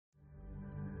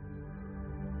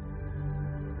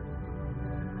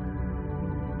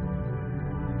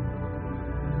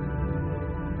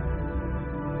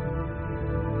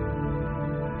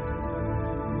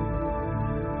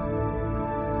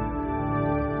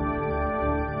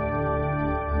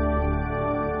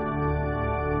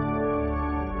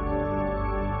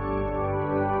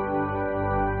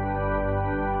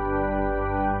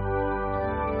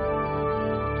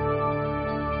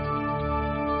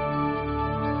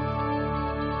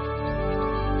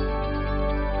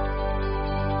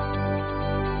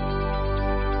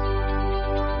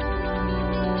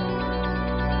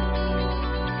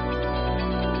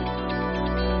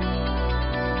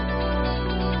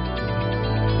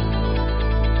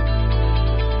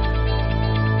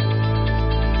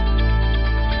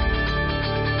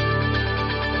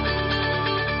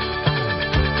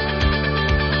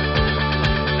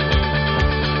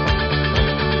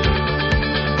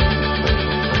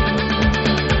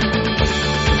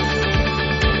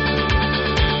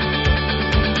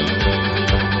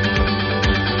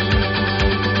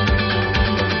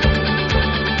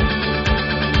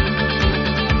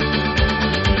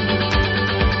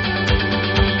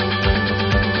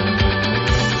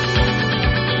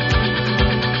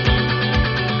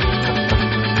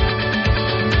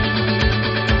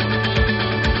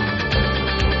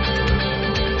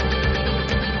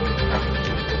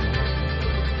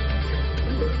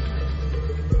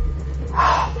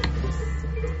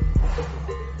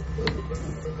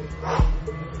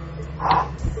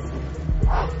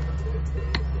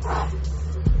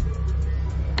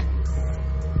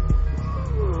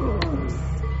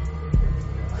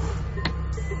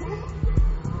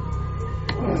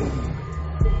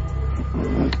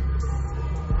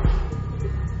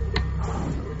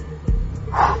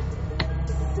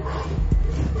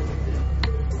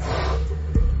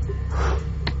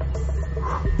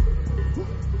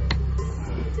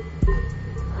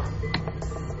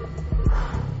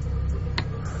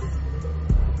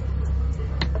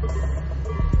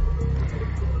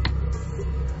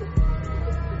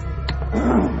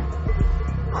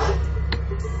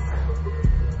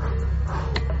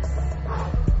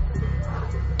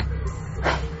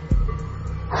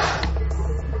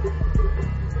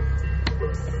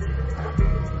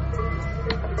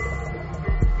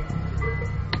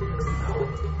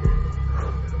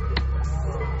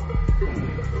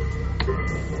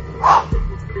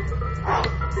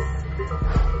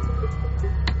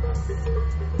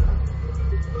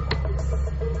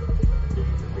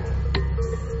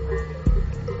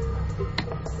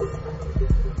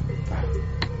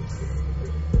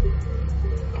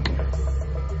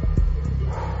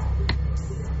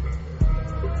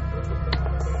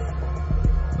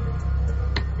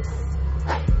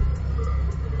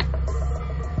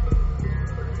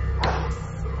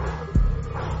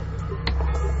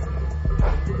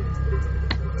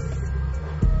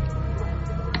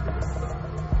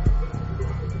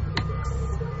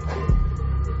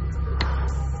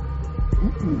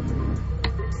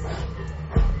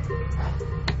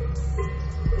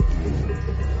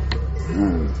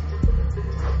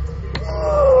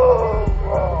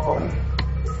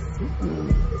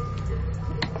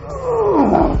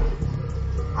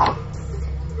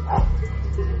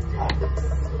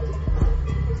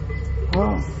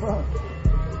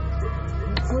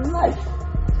So leicht.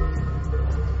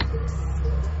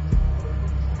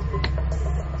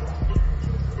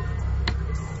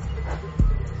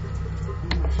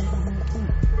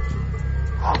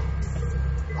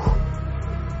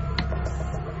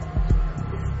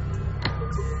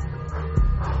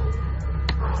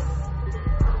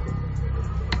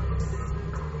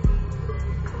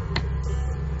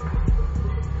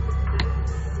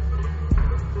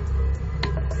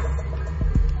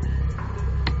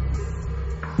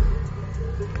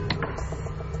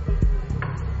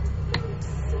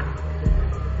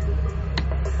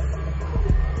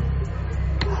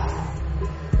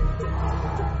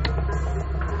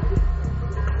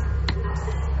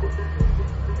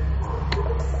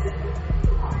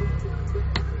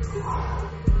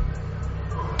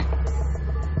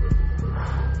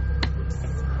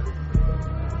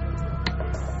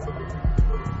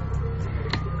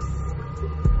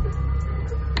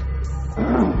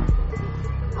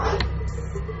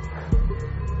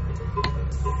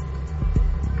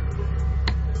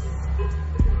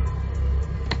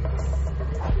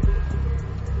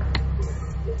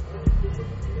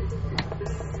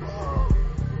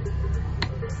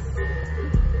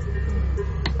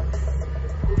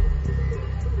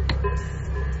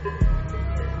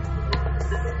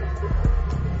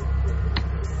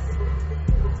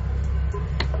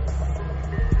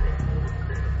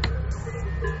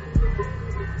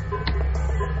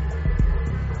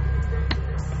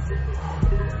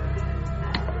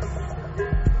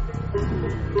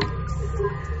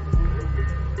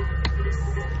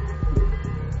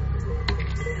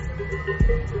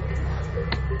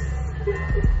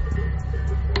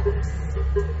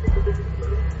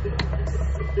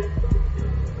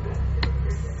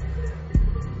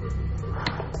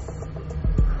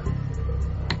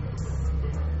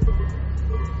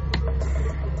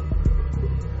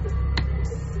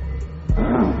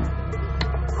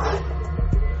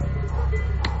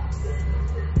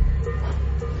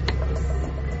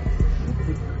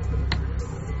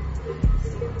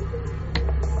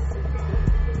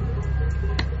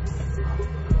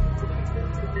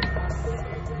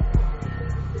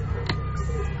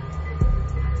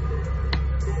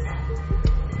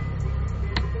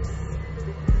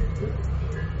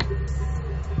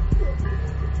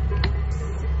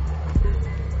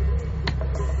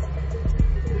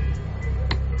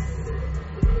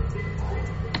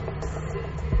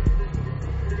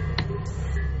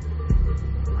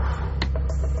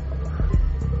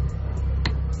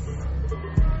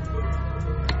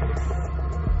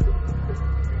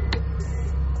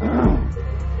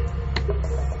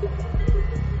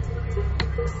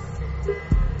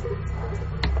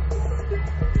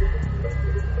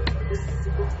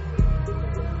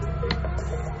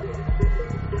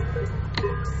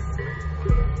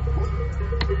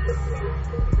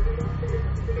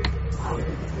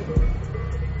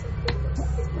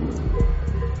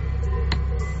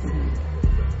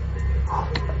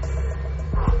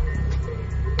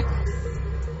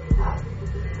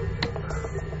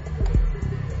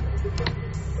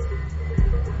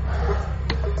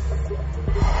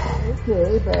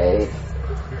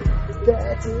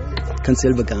 Ich kann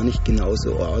selber gar nicht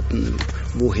genauso orten,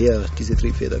 woher diese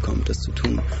Triebfeder kommt, das zu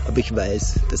tun. Aber ich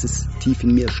weiß, dass es tief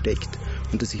in mir steckt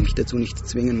und dass ich mich dazu nicht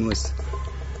zwingen muss.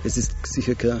 Es ist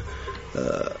sicher keine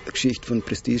Geschichte von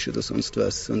Prestige oder sonst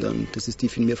was, sondern das ist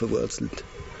tief in mir verwurzelt.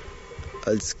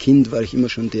 Als Kind war ich immer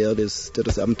schon der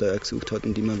das Abenteuer gesucht hat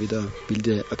und immer wieder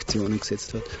wilde Aktionen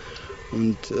gesetzt hat.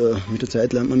 Und mit der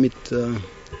Zeit lernt man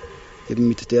eben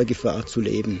mit der Gefahr zu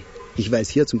leben. Ich weiß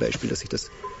hier zum Beispiel, dass ich das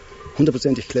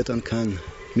 100%ig klettern kann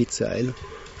mit Seil,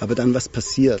 aber dann was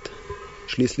passiert,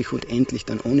 schließlich und endlich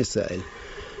dann ohne Seil,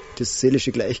 das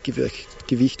seelische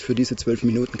Gleichgewicht für diese 12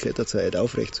 Minuten Kletterzeit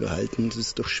aufrechtzuerhalten, das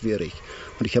ist doch schwierig.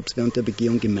 Und ich habe es während der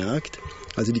Begehung gemerkt,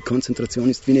 also die Konzentration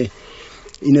ist wie eine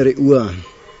innere Uhr,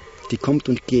 die kommt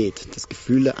und geht. Das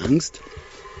Gefühl der Angst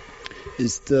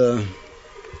ist ein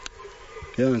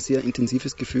sehr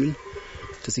intensives Gefühl,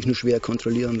 das sich nur schwer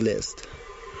kontrollieren lässt.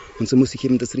 Und so muss ich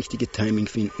eben das richtige Timing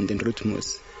finden, den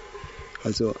Rhythmus.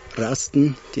 Also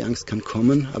rasten, die Angst kann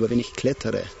kommen, aber wenn ich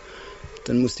klettere,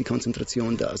 dann muss die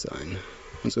Konzentration da sein.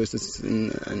 Und so ist es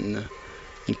ein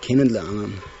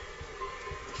Kennenlernen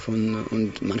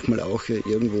und manchmal auch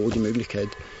irgendwo die Möglichkeit,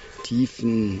 tief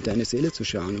in deine Seele zu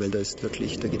schauen, weil da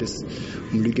geht es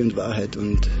um Lüge und Wahrheit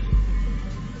und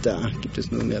da gibt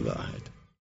es nur mehr Wahrheit.